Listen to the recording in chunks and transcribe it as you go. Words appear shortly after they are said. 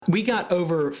We got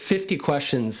over 50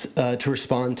 questions to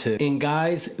respond to. And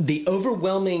guys, the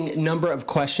overwhelming number of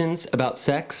questions about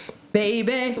sex,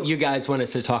 baby, you guys want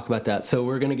us to talk about that, so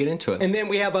we're going to get into it. And then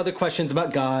we have other questions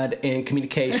about God and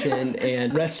communication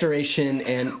and restoration.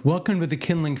 And welcome to the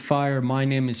Kindling Fire. My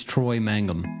name is Troy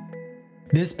Mangum.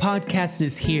 This podcast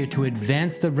is here to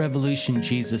advance the revolution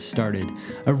Jesus started,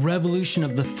 a revolution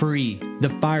of the free, the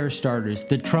fire starters,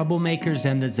 the troublemakers,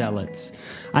 and the zealots.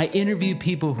 I interview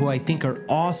people who I think are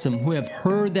awesome, who have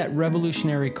heard that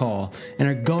revolutionary call and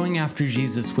are going after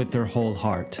Jesus with their whole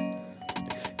heart.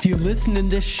 If you listen to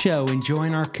this show and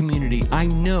join our community, I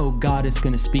know God is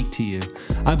going to speak to you.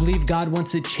 I believe God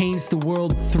wants to change the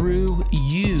world through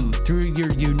you, through your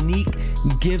unique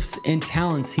gifts and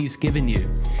talents He's given you.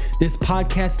 This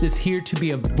podcast is here to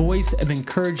be a voice of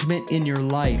encouragement in your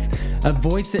life, a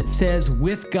voice that says,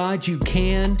 with God you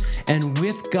can, and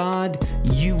with God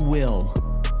you will.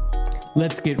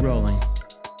 Let's get rolling.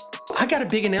 I got a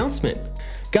big announcement.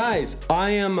 Guys,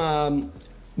 I am...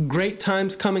 great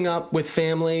times coming up with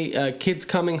family, kids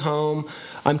coming home.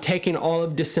 I'm taking all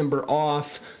of December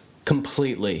off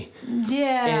completely.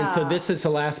 Yeah. And so this is the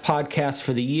last podcast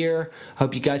for the year.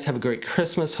 Hope you guys have a great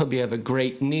Christmas. Hope you have a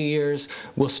great New Year's.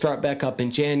 We'll start back up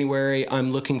in January.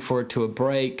 I'm looking forward to a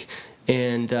break.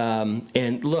 And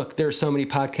look, there are so many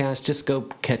podcasts. Just go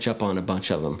catch up on a bunch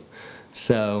of them.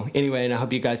 So anyway, and I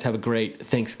hope you guys have a great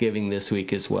Thanksgiving this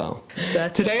week as well.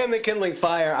 Today on the Kindling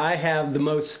Fire, I have the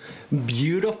most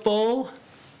beautiful,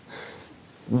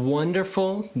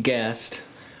 wonderful guest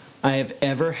I have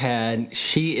ever had.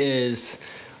 She is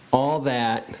all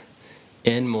that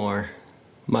and more.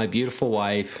 My beautiful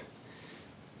wife.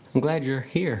 I'm glad you're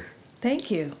here.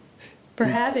 Thank you for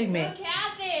having me. Go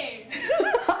Kathy!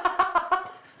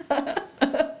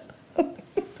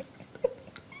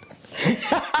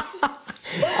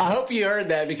 I hope you heard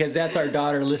that because that's our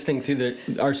daughter listening through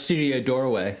our studio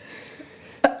doorway.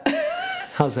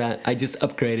 How's that? I just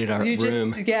upgraded our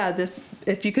room.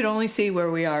 If you could only see where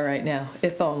we are right now,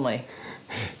 if only.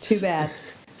 Too bad.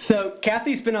 So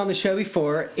Kathy's been on the show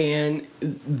before, and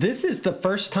this is the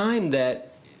first time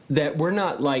that we're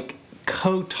not like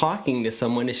co-talking to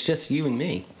someone. It's just you and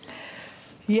me.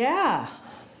 Yeah.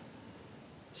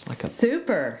 It's like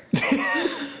super.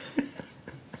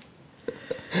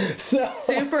 So,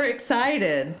 super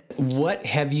excited. What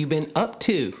have you been up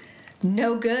to?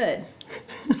 No good.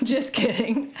 Just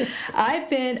kidding. I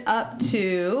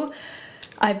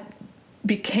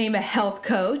became a health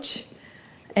coach,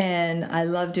 and I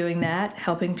love doing that,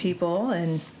 helping people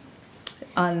and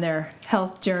on their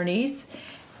health journeys,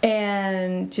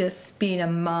 and just being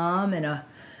a mom and a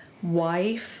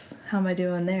wife. How am I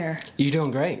doing there? You're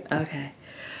doing great. Okay.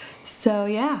 So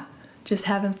yeah, just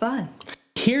having fun.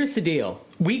 Here's the deal.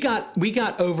 We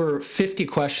got over 50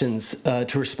 questions to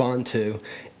respond to,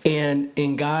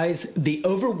 and guys, the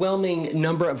overwhelming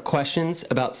number of questions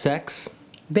about sex,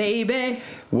 baby,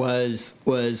 was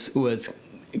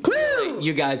clearly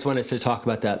you guys want us to talk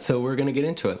about that, so we're going to get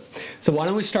into it. So why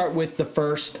don't we start with the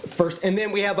first, and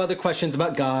then we have other questions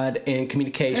about God and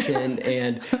communication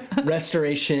and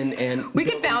restoration, and we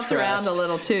can bounce around a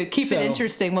little too. Keep it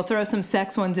interesting. We'll throw some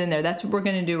sex ones in there. That's what we're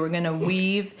going to do. We're going to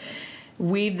weave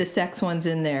the sex ones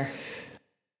in there.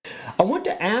 I want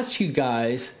to ask you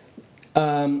guys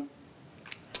about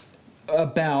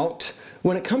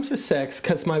when it comes to sex,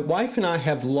 because my wife and I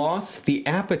have lost the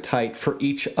appetite for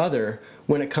each other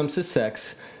when it comes to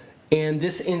sex, and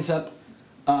this ends up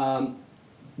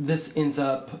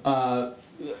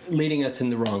leading us in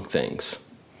the wrong things.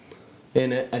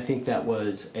 And I think that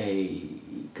was a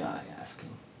guy asking.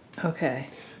 Okay.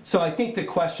 So I think the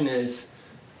question is,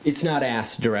 it's not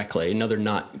asked directly, another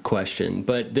not question,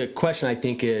 but the question I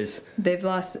think is they've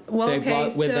lost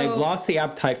the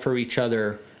appetite for each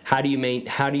other. How do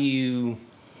you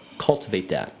cultivate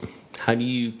that? How do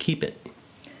you keep it?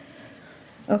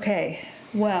 Okay.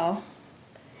 Well,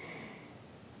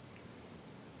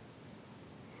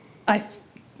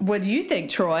 what do you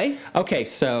think, Troy? Okay,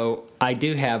 so I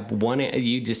do have one.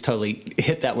 You just totally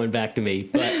hit that one back to me,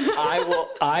 but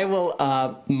I will.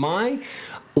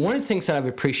 One of the things that I've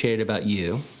appreciated about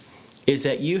you is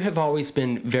that you have always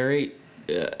been very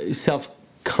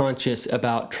self-conscious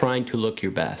about trying to look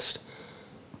your best.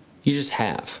 You just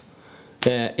have.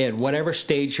 At whatever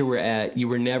stage you were at, you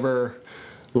were never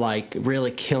like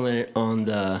really killing it on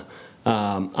the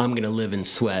I'm going to live in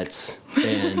sweats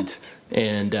and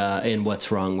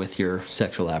what's wrong with your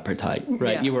sexual appetite,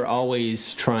 right? Yeah. You were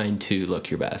always trying to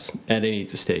look your best at any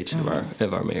stage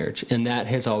of our marriage, and that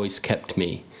has always kept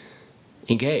me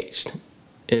engaged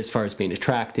as far as being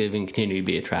attractive and continuing to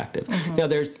be attractive.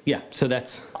 Mm-hmm. Now so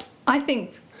that's... I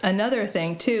think another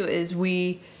thing too is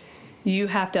we you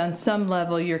have to, on some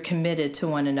level, you're committed to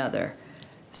one another.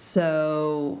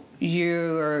 So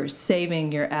you're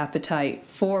saving your appetite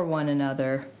for one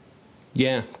another.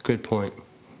 Yeah, good point.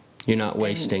 You're not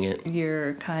wasting it.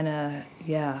 You're kind of,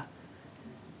 yeah.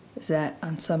 Is that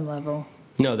on some level?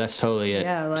 No, that's totally it.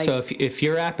 Yeah, like, so if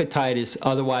your appetite is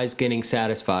otherwise getting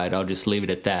satisfied, I'll just leave it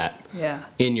at that. Yeah.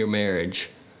 In your marriage,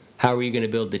 how are you going to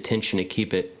build the tension to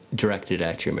keep it directed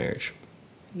at your marriage?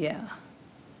 Yeah.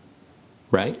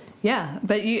 Right? Yeah,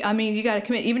 but you got to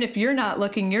commit. Even if you're not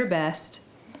looking your best,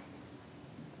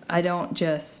 I don't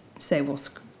just say, well,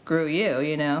 screw you,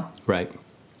 you know? Right.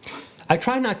 I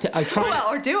try not to. Well,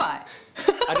 or do I?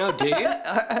 I don't, do you?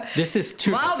 This is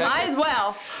too. Well, might as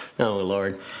well. Oh,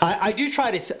 Lord. I do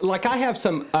try to, like, I have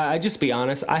some, I just be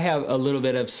honest, I have a little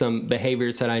bit of some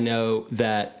behaviors that I know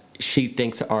that she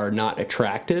thinks are not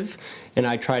attractive, and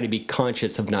I try to be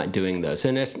conscious of not doing those.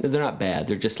 And they're not bad.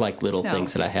 They're just like little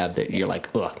things that I have that you're like,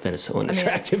 oh, that is so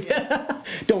unattractive.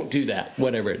 Don't do that,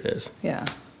 whatever it is. Yeah.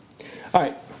 All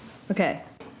right. Okay.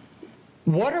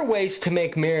 What are ways to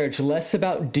make marriage less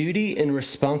about duty and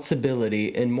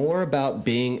responsibility and more about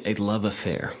being a love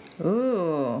affair?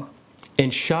 Ooh.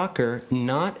 And shocker,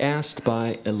 not asked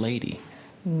by a lady.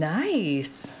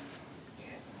 Nice.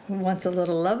 Who wants a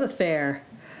little love affair?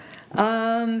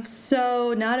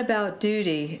 So not about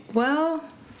duty. Well,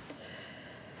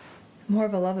 more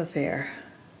of a love affair.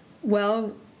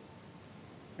 Well,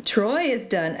 Troy has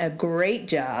done a great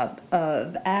job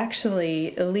of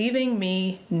actually leaving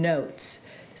me notes.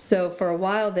 So for a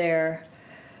while there,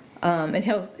 and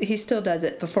he still does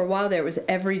it, but for a while there it was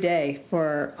every day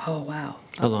for, a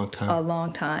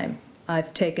long time.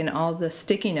 I've taken all the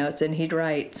sticky notes, and he'd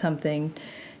write something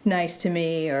nice to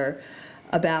me or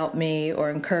about me or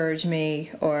encourage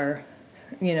me or,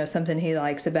 you know, something he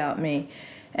likes about me,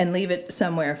 and leave it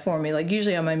somewhere for me, like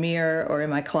usually on my mirror or in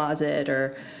my closet,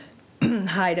 or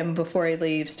hide him before he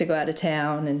leaves to go out of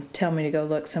town and tell me to go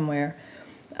look somewhere.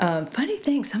 Funny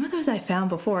thing, some of those I found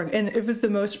before, and it was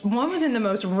one was in the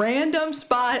most random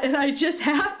spot, and I just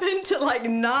happened to like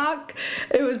knock.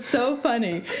 It was so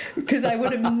funny because I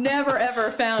would have never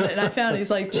ever found it, and I found it.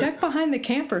 He's like, check behind the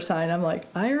camper sign. I'm like,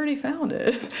 I already found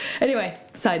it. Anyway,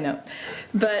 side note.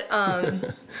 But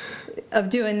of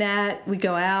doing that, we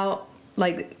go out,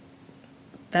 like,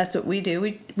 that's what we do.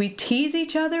 We tease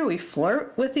each other. We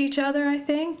flirt with each other, I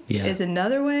think, is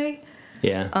another way.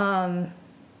 Yeah.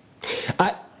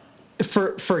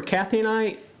 For Kathy and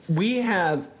I, we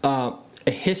have a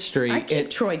history. I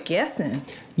keep Troy guessing.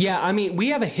 Yeah, I mean, we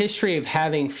have a history of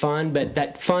having fun, but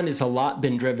that fun has a lot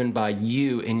been driven by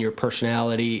you and your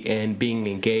personality and being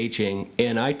engaging.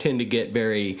 And I tend to get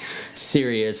very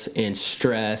serious and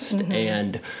stressed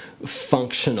and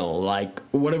functional. Like,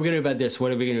 what are we going to do about this?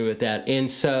 What are we going to do about that? And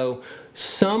so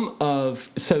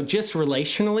just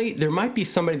relationally, there might be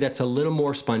somebody that's a little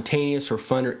more spontaneous or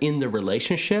funner in the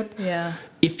relationship. Yeah.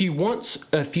 If you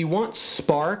want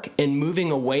spark and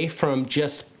moving away from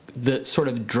just the sort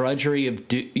of drudgery of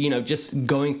just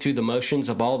going through the motions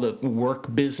of all the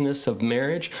work business of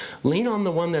marriage, lean on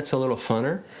the one that's a little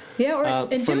funner. Yeah,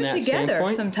 and do it together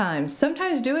standpoint. sometimes.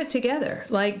 Sometimes do it together.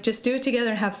 Like, just do it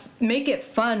together and make it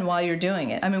fun while you're doing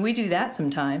it. I mean, we do that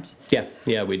sometimes.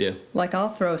 Yeah, we do. Like, I'll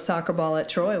throw a soccer ball at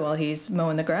Troy while he's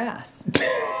mowing the grass.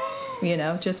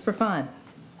 Just for fun.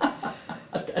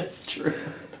 That's true.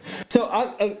 So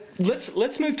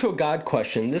let's move to a God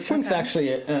question. This one's actually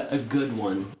a good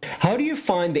one. How do you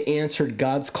find the answer to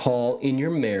God's call in your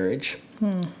marriage?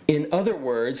 In other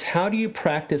words, how do you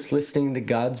practice listening to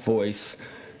God's voice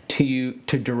to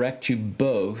direct you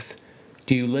both?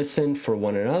 Do you listen for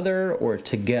one another or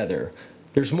together?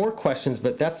 There's more questions,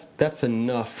 but that's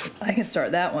enough. I can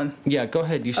start that one. Yeah, go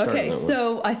ahead. You start on that one. Okay,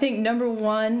 so I think number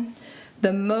one,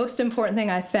 the most important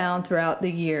thing I found throughout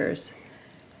the years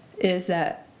is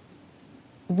that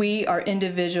we are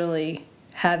individually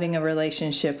having a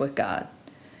relationship with God,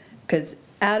 because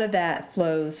out of that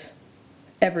flows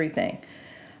everything.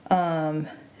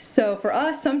 So for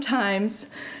us, sometimes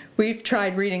we've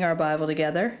tried reading our Bible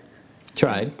together.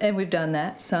 And we've done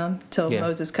that some till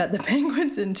Moses cut the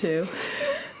penguins in two.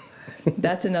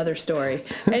 That's another story.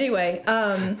 Anyway.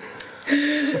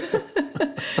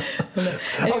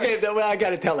 Okay, well, I got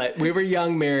to tell it. We were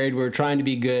young, married. We were trying to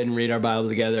be good and read our Bible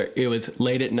together. It was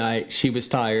late at night. She was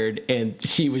tired, and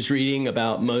she was reading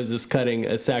about Moses cutting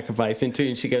a sacrifice in two.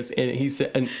 And she goes, and he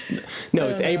said, no,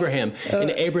 it's Abraham. And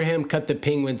Abraham cut the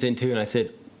penguins in two. And I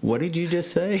said, what did you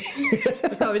just say?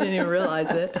 I probably didn't even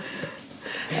realize it.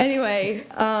 Anyway,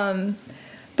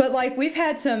 but like, we've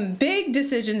had some big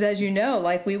decisions, as you know.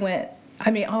 Like, we went,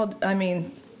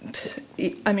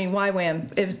 I mean,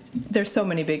 YWAM, there's so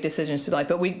many big decisions to life,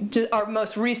 but our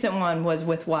most recent one was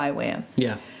with YWAM.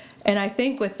 Yeah. And I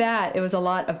think with that, it was a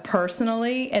lot of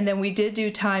personally, and then we did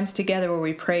do times together where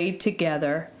we prayed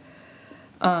together.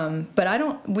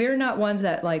 But we're not ones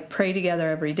that like pray together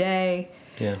every day.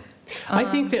 Yeah. I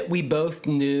think that we both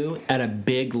knew at a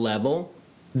big level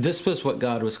this was what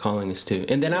God was calling us to.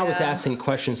 And then I was asking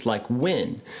questions like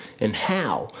when and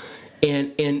how.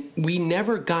 And we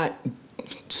never got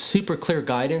super clear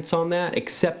guidance on that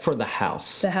except for the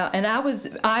house. And I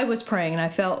was praying, and I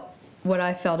felt what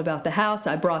I felt about the house.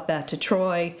 I brought that to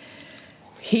Troy.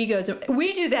 He goes,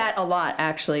 we do that a lot,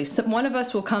 actually. One of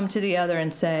us will come to the other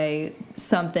and say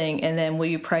something, and then will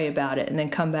you pray about it, and then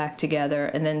come back together.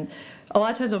 And then a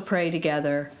lot of times we'll pray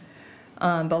together,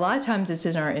 but a lot of times it's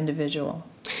in our individual.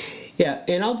 Yeah,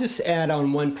 and I'll just add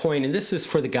on one point, and this is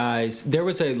for the guys. There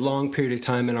was a long period of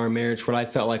time in our marriage where I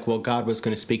felt like, well, God was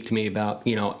going to speak to me about,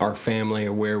 our family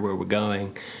or where we were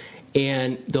going.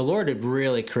 And the Lord had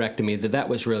really corrected me that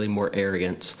was really more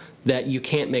arrogance, that you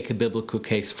can't make a biblical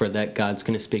case for that God's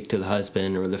going to speak to the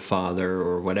husband or the father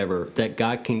or whatever, that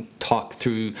God can talk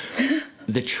through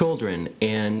the children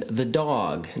and the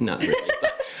dog. Not really.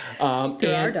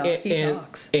 Through our dog, he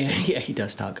talks. Yeah, he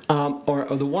does talk. Or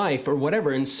the wife or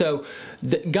whatever. And so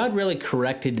God really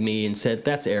corrected me and said,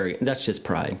 that's arrogant. That's just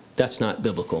pride. That's not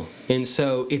biblical. And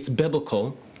so it's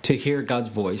biblical to hear God's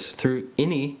voice through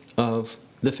any of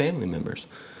the family members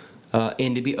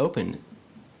and to be open.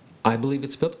 I believe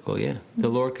it's biblical, yeah. The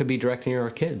Lord could be directing our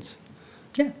kids.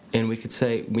 Yeah. And we could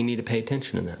say, we need to pay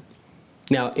attention to that.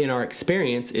 Now, in our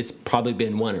experience, it's probably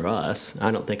been one or us.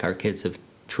 I don't think our kids have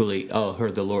truly,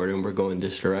 heard the Lord and we're going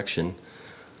this direction.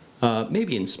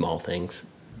 Maybe in small things.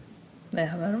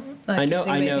 Yeah, I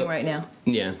know right now.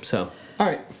 Yeah, so, all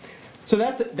right. So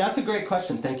that's a great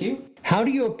question, thank you. How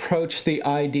do you approach the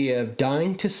idea of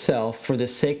dying to self for the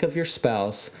sake of your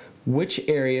spouse? Which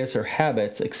areas or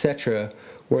habits, etc.,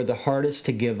 were the hardest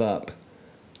to give up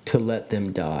to let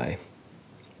them die?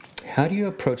 How do you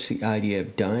approach the idea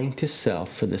of dying to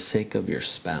self for the sake of your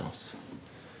spouse?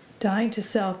 Dying to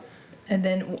self and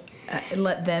then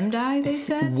let them die, they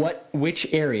said?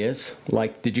 Which areas,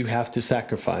 like did you have to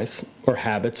sacrifice, or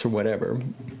habits or whatever,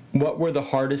 what were the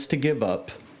hardest to give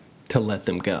up to let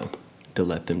them go, to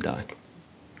let them die?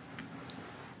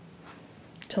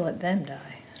 To let them die.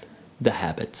 The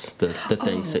habits, the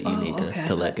things that you need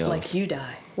to let go like of. you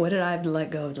die. What did I have to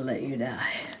let go of to let you die?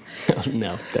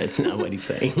 No, that's not what he's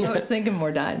saying. I was thinking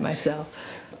more dying myself.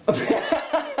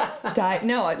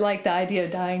 No, I like the idea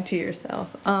of dying to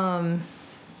yourself.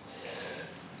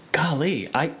 Golly,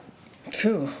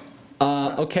 True.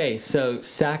 Okay, so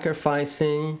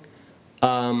sacrificing.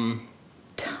 Time.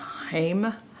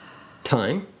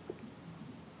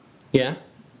 Yeah.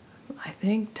 I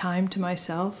think time to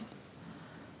myself.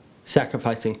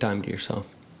 Sacrificing time to yourself.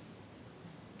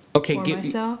 Okay, For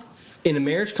myself. In a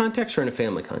marriage context or in a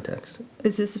family context?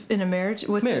 Is this in a marriage?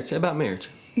 About marriage.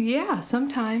 Yeah,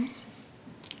 sometimes.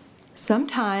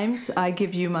 Sometimes I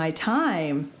give you my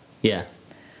time. Yeah.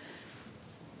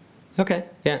 Okay.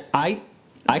 Yeah. I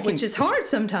can. Which is hard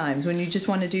sometimes when you just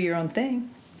want to do your own thing.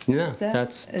 Yeah,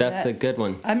 that's a good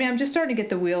one. I mean, I'm just starting to get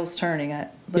the wheels turning.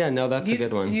 That's a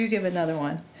good one. You give another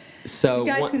one. So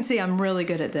you guys can see I'm really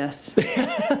good at this.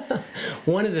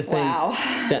 One of the things Wow.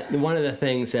 that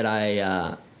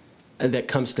I that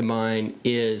comes to mind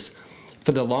is,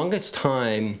 for the longest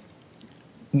time,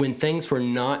 when things were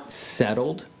not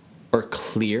settled or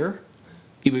clear,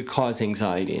 it would cause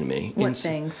anxiety in me. What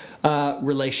things?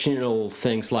 Relational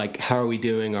things like, how are we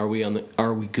doing? Are we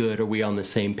good? Are we on the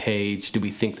same page? Do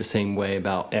we think the same way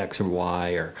about X or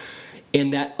Y?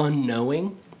 And that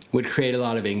unknowing would create a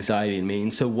lot of anxiety in me.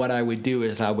 And so what I would do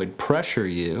is I would pressure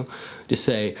you to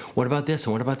say, what about this?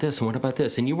 And what about this? And what about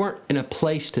this? And you weren't in a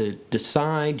place to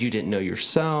decide. You didn't know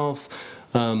yourself.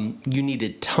 You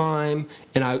needed time.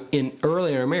 And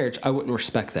early in our marriage, I wouldn't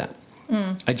respect that.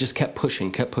 I just kept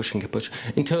pushing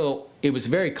until it was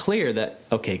very clear that,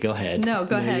 okay, go ahead. No,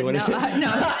 go ahead.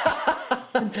 No.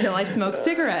 Until I smoked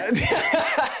cigarettes.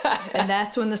 And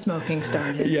that's when the smoking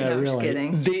started. Yeah, no, really. Just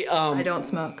kidding. I don't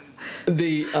smoke.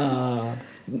 Anymore.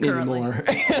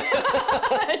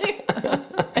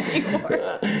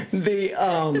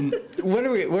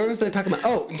 Where was I talking about?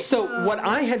 Oh, so what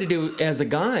I had to do as a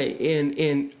guy,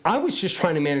 and I was just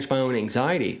trying to manage my own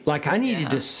anxiety. Like, I needed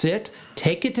to sit,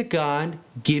 take it to God,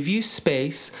 give you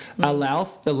space,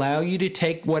 allow you to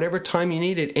take whatever time you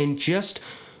needed, and just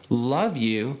love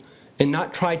you, and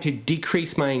not try to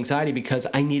decrease my anxiety because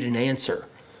I need an answer.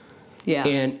 Yeah.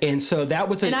 And so that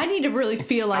was and I need to really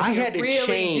feel like you're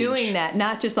really doing that,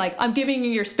 not just like, I'm giving you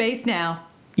your space now.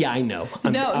 Yeah, I know.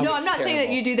 I'm not saying that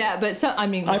you do that, but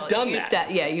I've done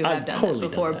that. Yeah, you have done that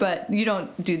before, but you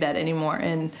don't do that anymore.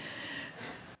 And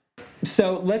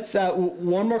so let's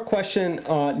one more question,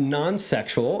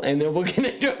 non-sexual, and then we'll get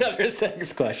into another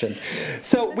sex question.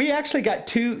 So we actually got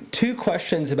two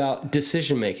questions about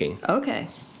decision making. Okay.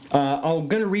 I'm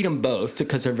going to read them both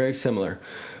because they're very similar.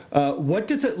 What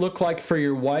does it look like for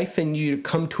your wife and you to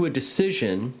come to a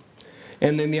decision?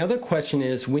 And then the other question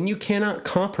is, when you cannot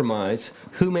compromise,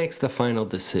 who makes the final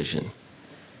decision?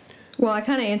 Well, I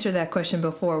kind of answered that question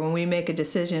before. When we make a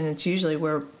decision, it's usually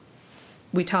where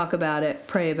we talk about it,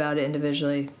 pray about it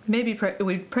individually. Maybe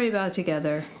we pray about it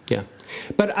together. Yeah.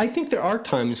 But I think there are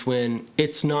times when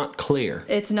it's not clear.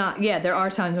 It's not, yeah, there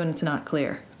are times when it's not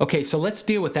clear. Okay, so let's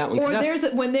deal with that one. Or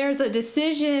when there's a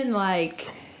decision like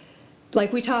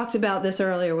we talked about this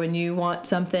earlier, when you want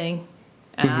something,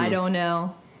 and I don't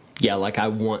know. Yeah, like I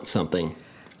want something.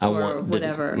 Or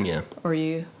whatever. Yeah. Or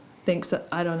you think so.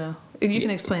 I don't know. You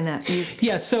can explain that.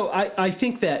 Yeah, so I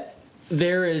think that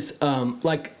there is,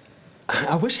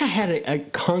 I wish I had a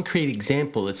concrete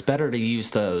example. It's better to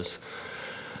use those.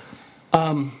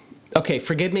 Okay,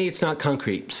 forgive me, it's not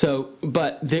concrete. So,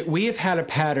 but we have had a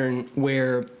pattern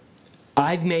where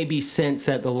I've maybe sensed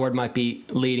that the Lord might be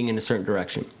leading in a certain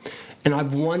direction. And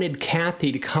I've wanted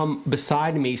Kathy to come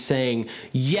beside me saying,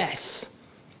 yes,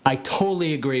 I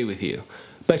totally agree with you.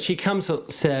 But she comes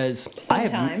says,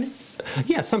 sometimes.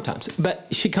 Sometimes. But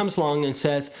she comes along and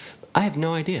says, I have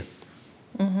no idea.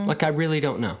 Mm-hmm. Like, I really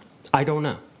don't know. I don't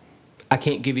know. I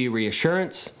can't give you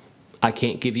reassurance. I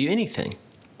can't give you anything.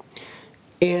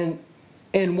 And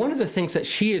one of the things that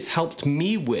she has helped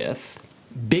me with,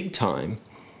 big time,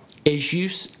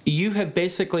 is you have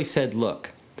basically said,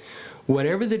 look,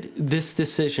 whatever this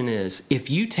decision is, if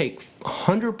you take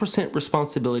 100%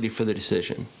 responsibility for the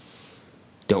decision,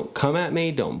 don't come at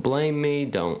me, don't blame me,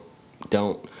 don't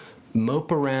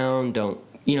mope around,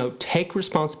 take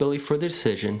responsibility for the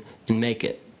decision and make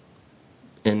it.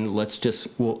 And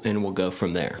we'll go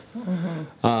from there.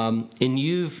 Mm-hmm. And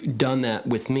you've done that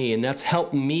with me, and that's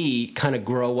helped me kind of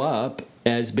grow up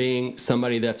as being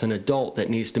somebody that's an adult that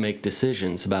needs to make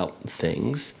decisions about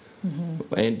things.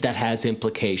 Mm-hmm. And that has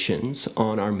implications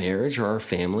on our marriage or our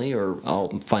family or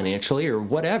financially or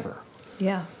whatever.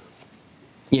 Yeah.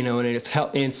 And it's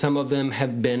helped, and some of them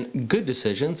have been good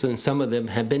decisions and some of them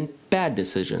have been bad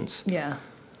decisions. Yeah.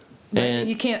 But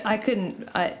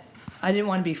I didn't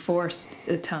want to be forced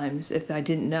at times if I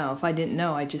didn't know. If I didn't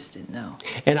know, I just didn't know.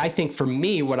 And I think for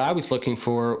me, what I was looking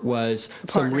for was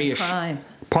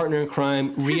partner in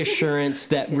crime, reassurance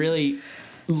that really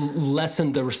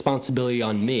lessened the responsibility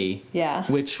on me,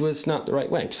 which was not the right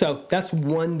way. So that's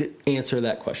one answer to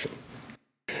that question.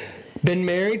 Been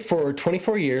married for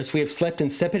 24 years. We have slept in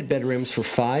separate bedrooms for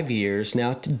 5 years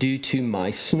now due to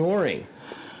my snoring.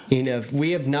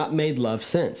 We have not made love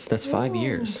since. That's 5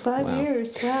 years. 5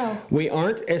 years, wow. We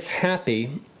aren't as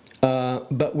happy,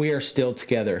 but we are still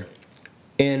together.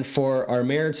 And for our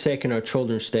marriage's sake and our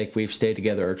children's sake, we've stayed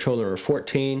together. Our children are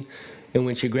 14, and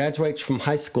when she graduates from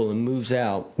high school and moves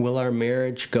out, will our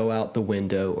marriage go out the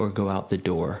window or go out the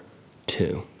door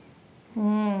too?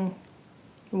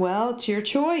 Well, it's your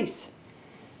choice.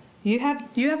 You have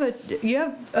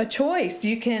a choice.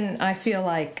 You can. I feel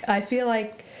like.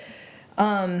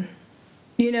 You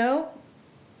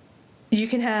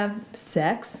can have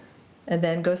sex and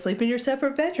then go sleep in your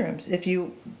separate bedrooms if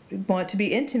you want to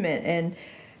be intimate, and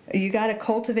you got to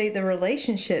cultivate the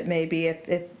relationship maybe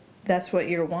if that's what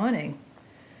you're wanting.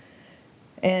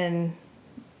 And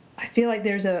I feel like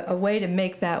there's a way to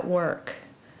make that work.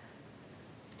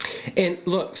 And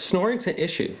look, snoring's an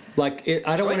issue. Like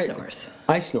I don't want to.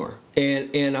 I snore,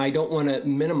 and I don't want to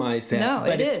minimize that. No,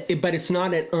 but it is. But it's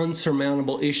not an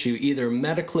unsurmountable issue, either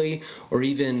medically or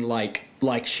even like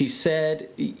she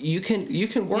said. You can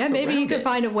work. Yeah, maybe around you can it.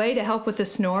 find a way to help with the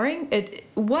snoring.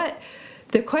 What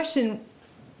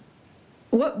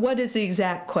is the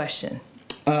exact question?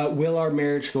 Will our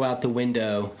marriage go out the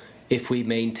window if we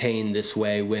maintain this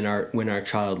way when our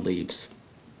child leaves?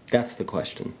 That's the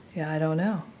question. Yeah, I don't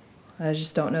know. I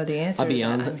just don't know the answer. I'll be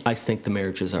honest. I think the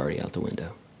marriage is already out the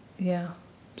window. Yeah.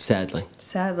 Sadly.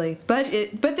 But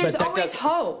there's always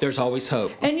hope. There's always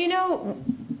hope. And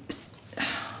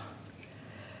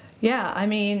yeah, I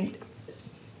mean,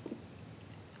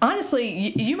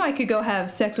 honestly, you might could go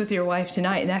have sex with your wife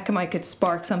tonight, and that might could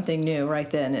spark something new right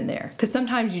then and there. Because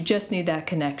sometimes you just need that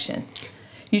connection.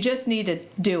 You just need to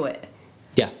do it.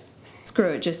 Yeah. Screw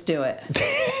it, just do it.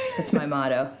 That's my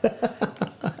motto.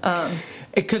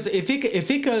 Because if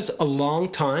it goes a long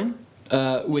time,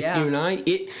 with you and I.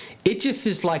 It just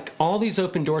is like all these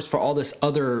open doors for all this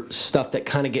other stuff that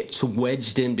kind of gets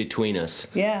wedged in between us.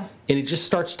 Yeah. And it just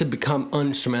starts to become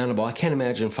unsurmountable. I can't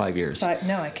imagine 5 years.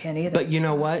 No, I can't either. But you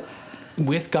know what?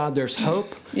 With God, there's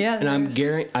hope. Yeah. And and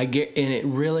it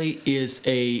really is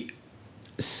a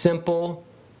simple,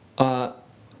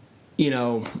 you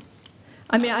know.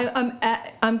 I mean,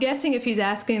 I'm guessing if he's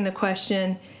asking the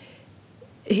question,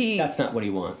 that's not what he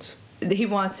wants. He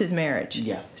wants his marriage.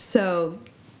 Yeah. So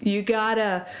you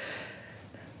gotta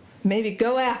maybe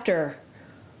go after,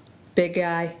 big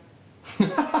guy.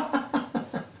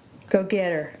 Go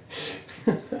get her.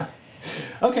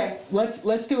 Okay,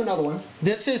 let's do another one.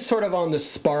 This is sort of on the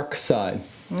spark side.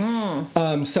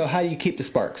 So how do you keep the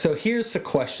spark? So here's the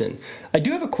question. I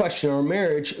do have a question on our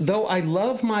marriage. Though I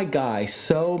love my guy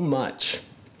so much,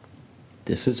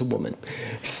 this is a woman,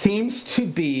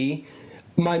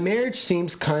 my marriage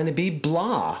seems kind of be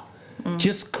blah.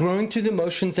 Just growing through the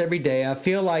motions every day. I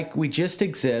feel like we just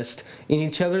exist in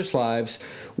each other's lives.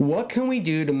 What can we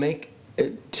do to make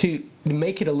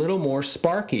it a little more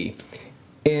sparky?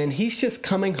 And he's just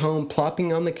coming home,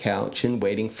 plopping on the couch and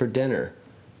waiting for dinner.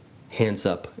 Hands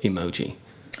up emoji.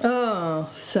 Oh,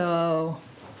 so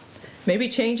maybe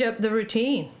change up the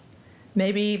routine.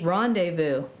 Maybe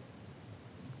rendezvous.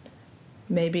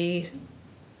 Maybe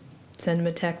send him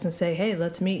a text and say, hey,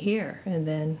 let's meet here, and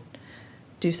then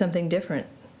do something different.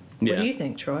 Yeah. What do you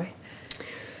think, Troy?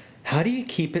 How do you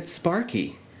keep it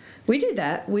sparky? We do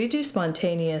that. We do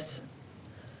spontaneous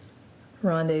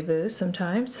rendezvous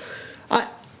sometimes.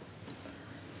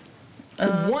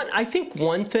 I think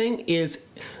one thing is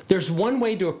there's one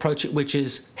way to approach it, which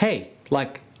is, hey,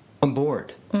 like, I'm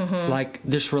bored. Like,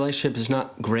 this relationship is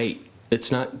not great.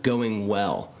 It's not going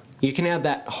well. You can have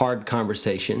that hard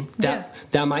conversation.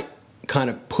 That might kind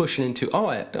of push it into,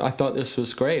 I thought this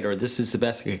was great, or this is the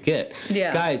best I could get.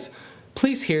 Yeah. Guys,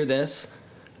 please hear this.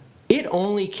 It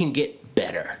only can get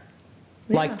better.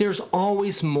 Yeah. Like, there's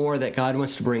always more that God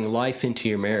wants to bring life into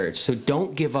your marriage. So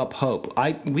don't give up hope.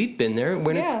 We've been there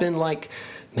when it's been like,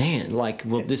 man, like,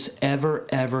 will this ever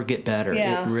get better?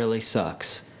 Yeah. It really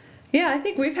sucks. Yeah, I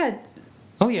think we've had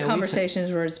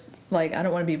conversations where it's like, I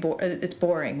don't want to be bored. It's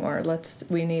boring, or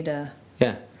we need to.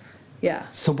 Yeah. Yeah.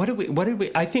 So what did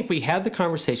we? I think we had the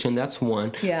conversation. That's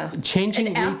one. Yeah.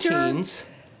 Changing routines.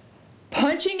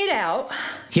 Punching it out.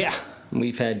 Yeah.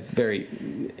 We've had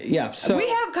so we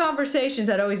have conversations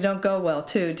that always don't go well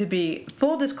too. To be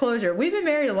full disclosure, we've been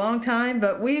married a long time,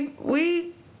 but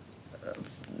we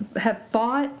have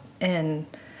fought, and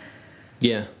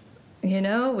we've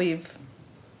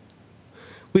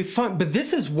fought. But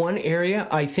this is one area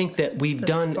I think that we've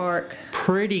done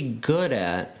pretty good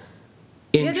at.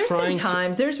 There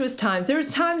was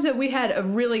times that we had a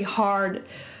really hard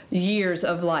years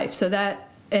of life, so that.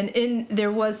 And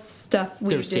there was stuff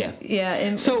we did,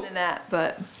 in that,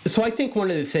 but... So I think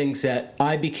one of the things that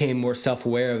I became more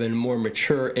self-aware of and more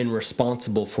mature and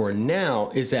responsible for now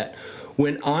is that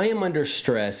when I am under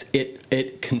stress,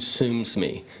 it consumes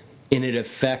me, and it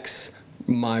affects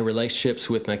my relationships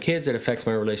with my kids, it affects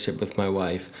my relationship with my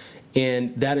wife,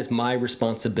 and that is my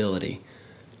responsibility.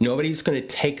 Nobody's going to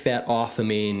take that off of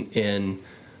me, and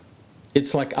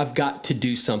it's like I've got to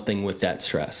do something with that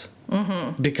stress.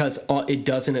 Because it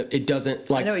doesn't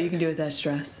like. I know what you can do with that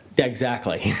stress.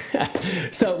 Exactly.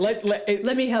 So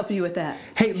let me help you with that.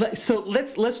 Hey, let's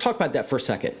talk about that for a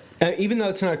second. Even though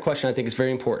it's not a question, I think it's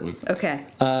very important. Okay.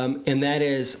 And that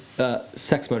is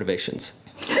sex motivations.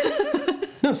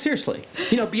 No, seriously.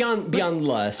 Beyond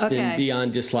lust and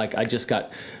beyond just like I just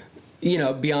got,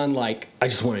 beyond like I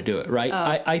just want to do it, right?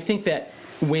 I think that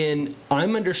when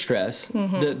I'm under stress,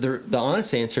 the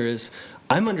honest answer is.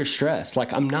 I'm under stress.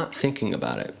 Like, I'm not thinking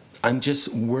about it. I'm just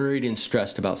worried and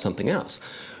stressed about something else.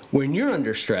 When you're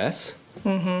under stress,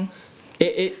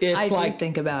 it's I like... do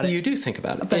think about it. You do think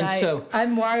about it. But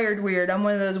I'm wired weird. I'm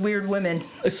one of those weird women.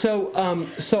 So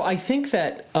I think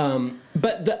that...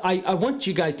 I want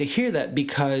you guys to hear that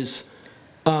because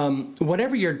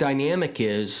whatever your dynamic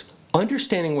is,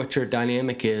 understanding what your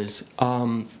dynamic is,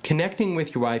 connecting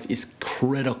with your wife is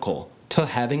critical to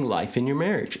having life in your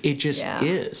marriage. It just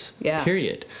is. Yeah.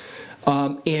 Period.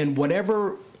 And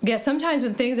whatever... Yeah, sometimes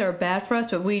when things are bad for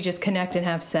us, but we just connect and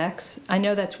have sex. I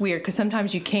know that's weird because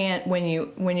sometimes you can't when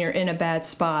you're in a bad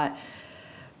spot.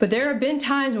 But there have been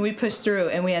times when we pushed through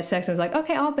and we had sex and it was like,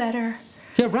 okay, all better.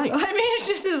 Yeah, right. I mean, it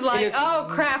just is like, oh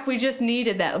crap, we just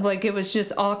needed that. Like it was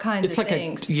just all kinds of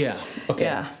things. Okay.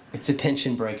 Yeah. It's a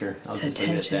tension breaker. I'll just leave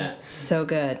it at that. So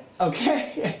good.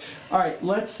 Okay. All right.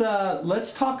 Let's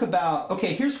talk about.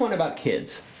 Okay. Here's one about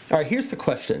kids. All right, here's the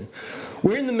question.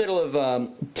 We're in the middle of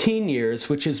teen years,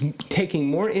 which is taking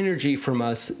more energy from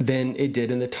us than it did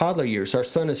in the toddler years. Our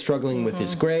son is struggling with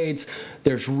his grades.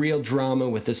 There's real drama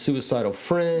with a suicidal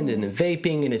friend and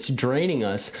vaping, and it's draining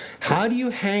us. How do you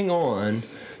hang on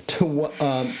to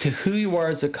who you are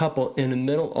as a couple in the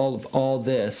middle of all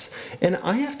this? And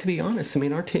I have to be honest, I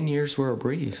mean, our 10 years were a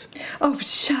breeze. Oh,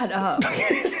 shut up.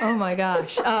 Oh, my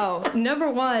gosh. Oh, number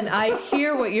one, I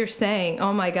hear what you're saying.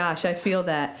 Oh, my gosh, I feel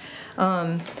that.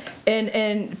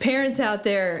 And parents out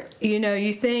there,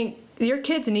 you think your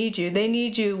kids need you. They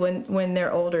need you when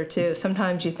they're older, too.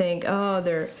 Sometimes you think, oh,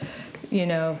 they're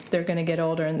going to get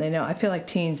older, and they know. I feel like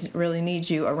teens really need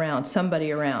you around,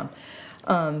 somebody around.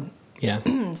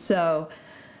 Yeah. So,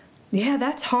 yeah,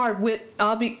 that's hard. We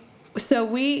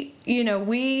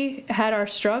had our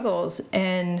struggles,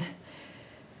 and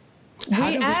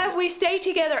we stay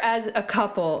together as a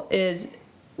couple. Is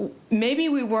maybe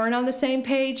we weren't on the same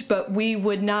page, but we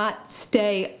would not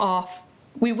stay off.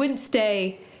 We wouldn't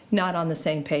stay not on the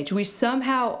same page. We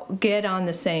somehow get on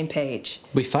the same page.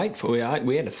 We had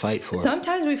to fight for it.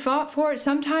 Sometimes we fought for it.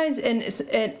 Sometimes, and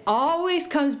it always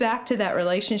comes back to that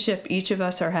relationship each of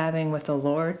us are having with the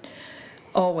Lord.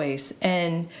 Always.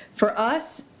 And for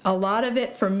us, a lot of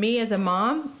it, for me as a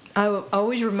mom, I was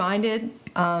always reminded,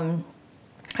 I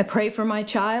pray for my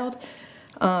child,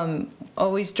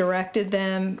 always directed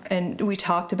them, and we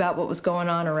talked about what was going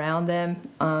on around them.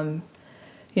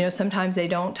 Sometimes they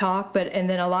don't talk, and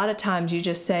then a lot of times you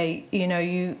just say,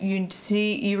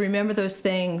 you remember those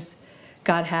things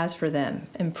God has for them,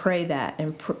 and pray that,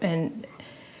 and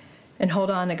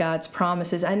hold on to God's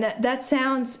promises. And that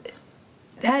sounds,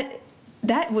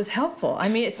 that was helpful. I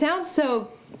mean, it sounds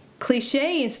so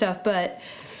cliche and stuff, but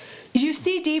you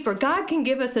see deeper. God can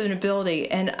give us an ability,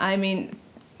 and I mean,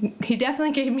 He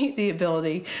definitely gave me the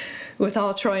ability with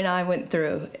all Troy and I went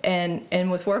through, and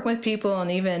with working with people,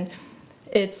 and even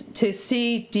it's to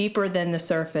see deeper than the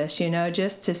surface,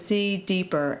 just to see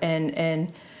deeper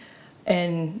and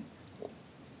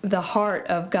the heart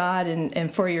of God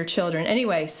and for your children.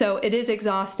 Anyway, so it is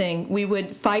exhausting. We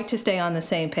would fight to stay on the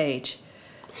same page.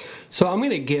 So I'm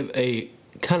going to give a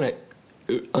kind of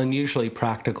unusually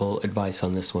practical advice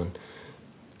on this one.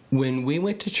 When we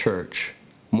went to church,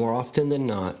 more often than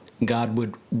not, God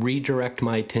would redirect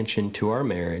my attention to our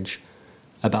marriage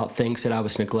about things that I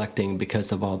was neglecting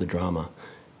because of all the drama.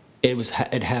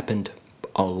 It happened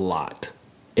a lot.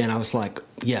 And I was like,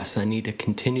 yes, I need to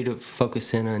continue to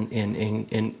focus in on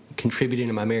and contributing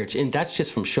to my marriage. And that's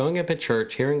just from showing up at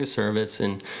church, hearing a service,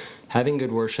 and having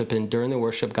good worship. And during the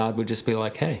worship, God would just be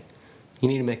like, hey, you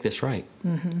need to make this right.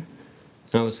 Mm-hmm.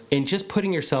 And just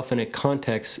putting yourself in a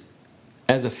context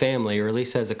as a family, or at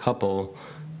least as a couple,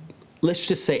 let's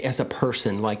just say as a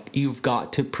person, like, you've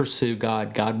got to pursue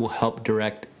God. God will help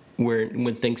direct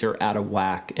when things are out of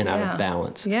whack and out of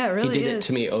balance. Yeah, it really is. He did it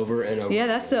to me over and over. Yeah,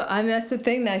 that's the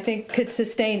thing that I think could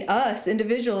sustain us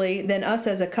individually, then us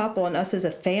as a couple and us as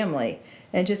a family,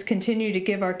 and just continue to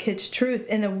give our kids truth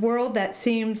in a world that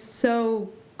seems so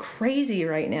crazy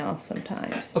right now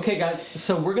sometimes. Okay, guys,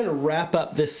 so we're going to wrap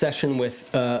up this session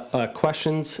with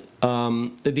questions.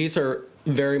 These are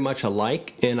very much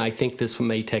alike, and I think this one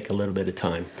may take a little bit of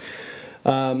time.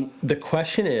 The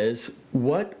question is,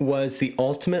 what was the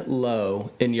ultimate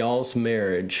low in y'all's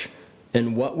marriage,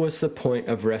 and what was the point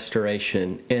of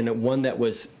restoration? And one that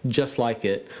was just like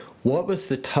it, what was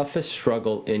the toughest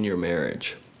struggle in your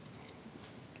marriage?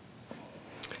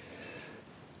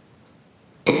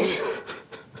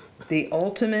 The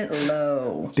ultimate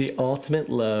low. The ultimate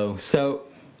low. So,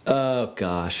 oh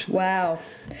gosh. Wow.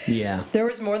 Yeah. There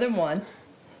was more than one.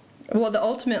 Well, the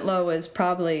ultimate low was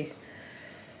probably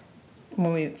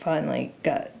when we finally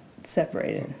got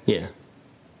separated. Yeah.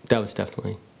 That was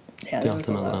definitely the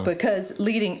ultimate low. Because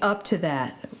leading up to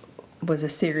that was a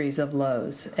series of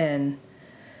lows and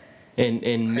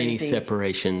many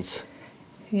separations.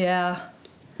 Yeah.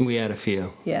 We had a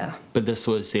few. Yeah. But this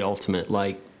was the ultimate,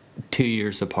 like 2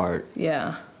 years apart.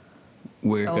 Yeah.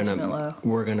 We're done.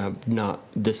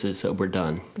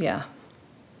 Yeah.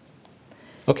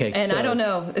 Okay. And so, I don't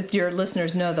know if your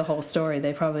listeners know the whole story.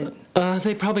 They probably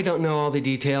don't know all the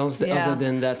details other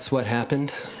than that's what happened.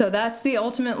 So that's the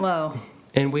ultimate low.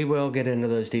 And we will get into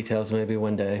those details maybe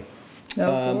one day.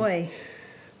 Oh boy.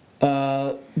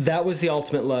 That was the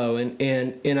ultimate low,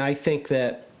 and I think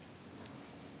that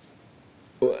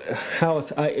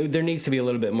there needs to be a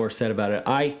little bit more said about it.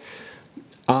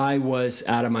 I was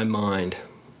out of my mind.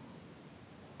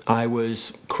 I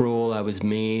was cruel. I was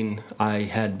mean. I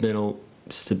had mental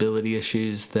stability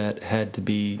issues that had to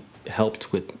be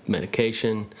helped with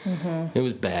medication. Mm-hmm. It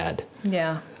was bad.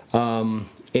 Yeah.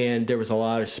 And there was a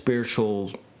lot of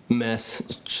spiritual mess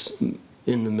just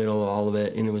in the middle of all of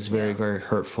it, and it was very, very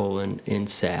hurtful and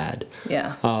sad.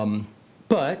 Yeah.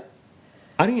 But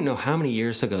I don't even know how many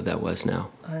years ago that was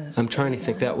now. I'm trying to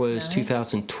think. That was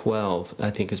 2012, I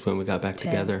think, is when we got back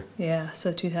together. Yeah,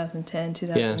 so 2010,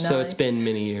 2009. Yeah, so it's been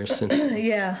many years since.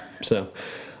 Yeah. So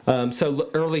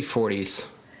early 40s.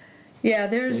 Yeah,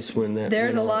 there's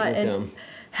a lot. And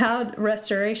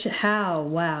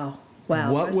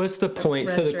wow. What was the point?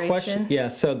 So the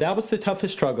question, so that was the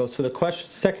toughest struggle. So the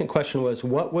second question was,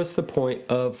 what was the point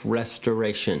of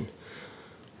restoration?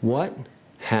 What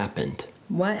happened?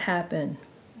 What happened?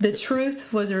 The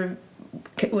truth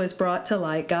was brought to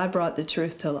light. God brought the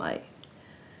truth to light.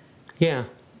 Yeah.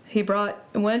 He brought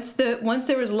once there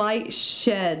was light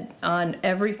shed on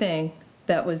everything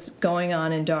that was going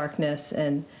on in darkness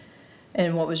and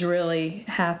what was really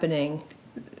happening.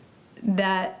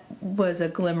 That was a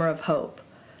glimmer of hope.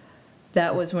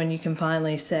 That was when you can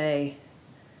finally say,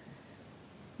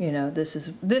 this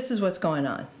is what's going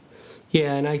on.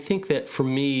 Yeah, and I think that for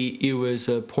me, it was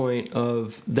a point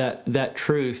of that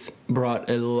truth brought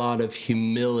a lot of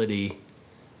humility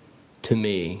to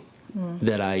me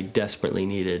that I desperately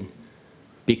needed,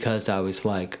 because I was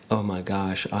like, oh my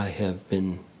gosh, I have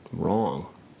been wrong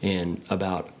and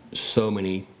about so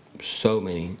many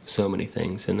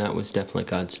things, and that was definitely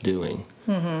God's doing.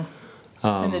 Mm-hmm.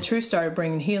 And the truth started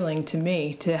bringing healing to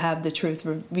me, to have the truth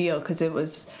revealed, because it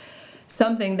was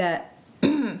something that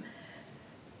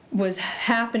was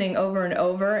happening over and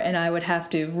over, and I would have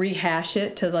to rehash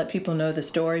it to let people know the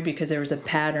story, because there was a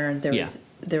pattern,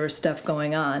 there was stuff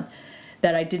going on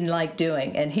that I didn't like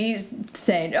doing. And he's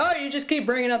saying, oh, you just keep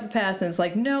bringing up the past, and it's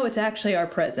like, no, it's actually our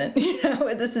present.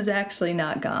 This is actually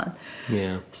not gone.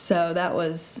 Yeah. So that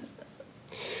was...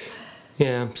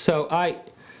 Yeah, so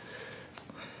at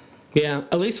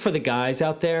least for the guys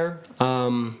out there,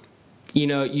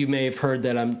 you may have heard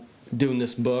that I'm doing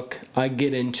this book. I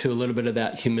get into a little bit of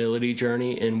that humility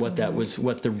journey and what that was,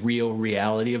 what the real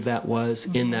reality of that was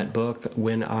in that book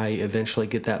when I eventually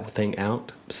get that thing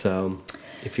out. So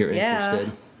if you're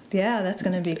interested. Yeah, that's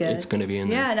going to be good. It's going to be in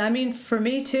there. Yeah, and I mean, for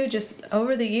me too, just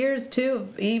over the years too,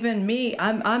 even me,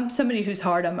 I'm somebody who's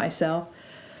hard on myself,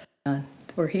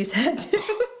 or he's had to.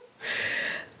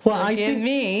 Well, I think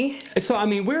me. So I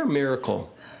mean, we're a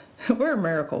miracle. We're a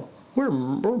miracle. We're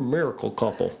a miracle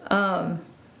couple.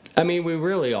 I mean, we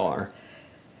really are.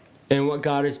 And what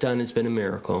God has done has been a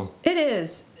miracle. It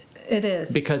is. It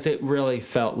is. Because it really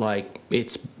felt like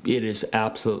it is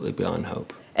absolutely beyond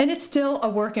hope. And it's still a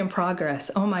work in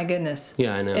progress. Oh my goodness.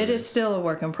 Yeah, I know. It is still a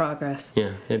work in progress.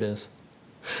 Yeah, it is.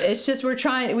 It's just we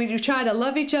try to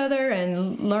love each other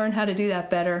and learn how to do that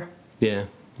better. Yeah,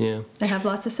 yeah. And have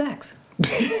lots of sex.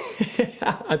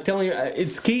 I'm telling you,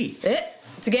 it's key.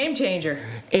 It's a game changer.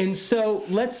 And so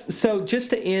just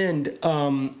to end,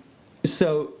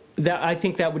 so that I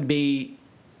think that would be,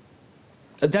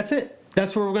 that's it.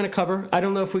 That's what we're going to cover. I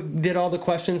don't know if we did all the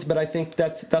questions, but I think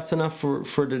that's enough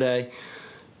for today.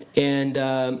 And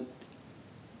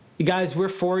guys, we're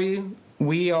for you.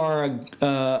 We are.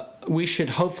 We should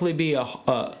hopefully be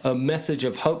a message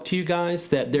of hope to you guys,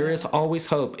 that there is always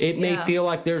hope. It may feel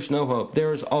like there's no hope.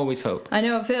 There is always hope. I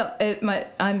know.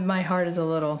 My heart is a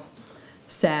little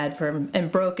sad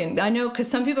and broken. I know, because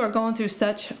some people are going through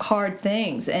such hard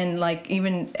things, and like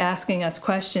even asking us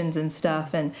questions and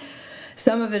stuff, and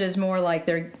some of it is more like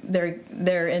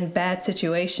they're in bad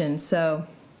situations. So,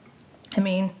 I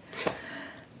mean,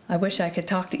 I wish I could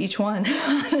talk to each one,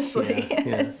 honestly.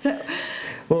 Yeah.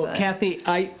 Well, Kathy,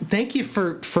 I thank you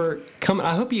for coming.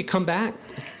 I hope you come back.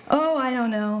 Oh, I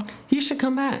don't know. You should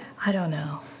come back. I don't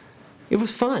know. It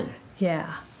was fun.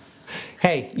 Yeah.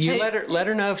 Hey, let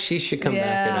her know if she should come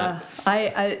back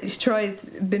or not. Troy's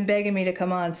been begging me to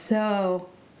come on,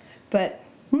 but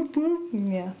whoop whoop.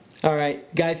 Yeah. All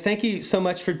right, guys, thank you so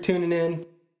much for tuning in.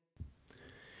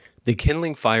 The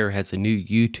Kindling Fire has a new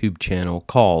YouTube channel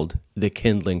called The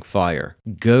Kindling Fire.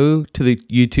 Go to the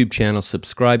YouTube channel,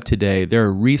 subscribe today. There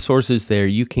are resources there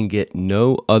you can get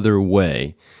no other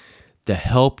way to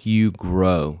help you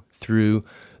grow through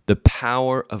the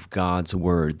power of God's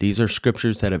Word. These are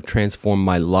scriptures that have transformed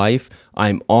my life.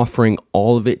 I'm offering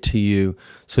all of it to you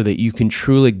so that you can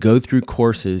truly go through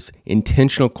courses,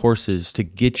 intentional courses, to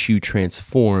get you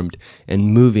transformed and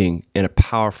moving in a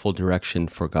powerful direction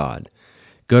for God.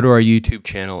 Go to our YouTube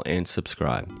channel and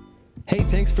subscribe. Hey,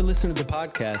 thanks for listening to the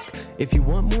podcast. If you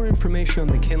want more information on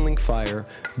The Kindling Fire,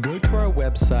 go to our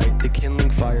website,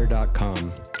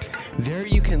 thekindlingfire.com. There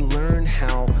you can learn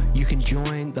how you can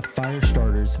join the Fire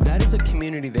Starters. That is a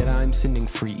community that I'm sending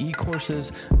free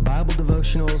e-courses, Bible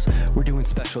devotionals. We're doing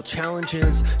special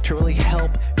challenges to really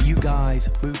help you guys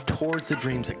move towards the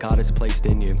dreams that God has placed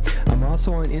in you. I'm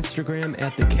also on Instagram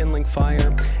at The Kindling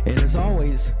Fire. And as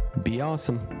always, be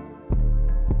awesome.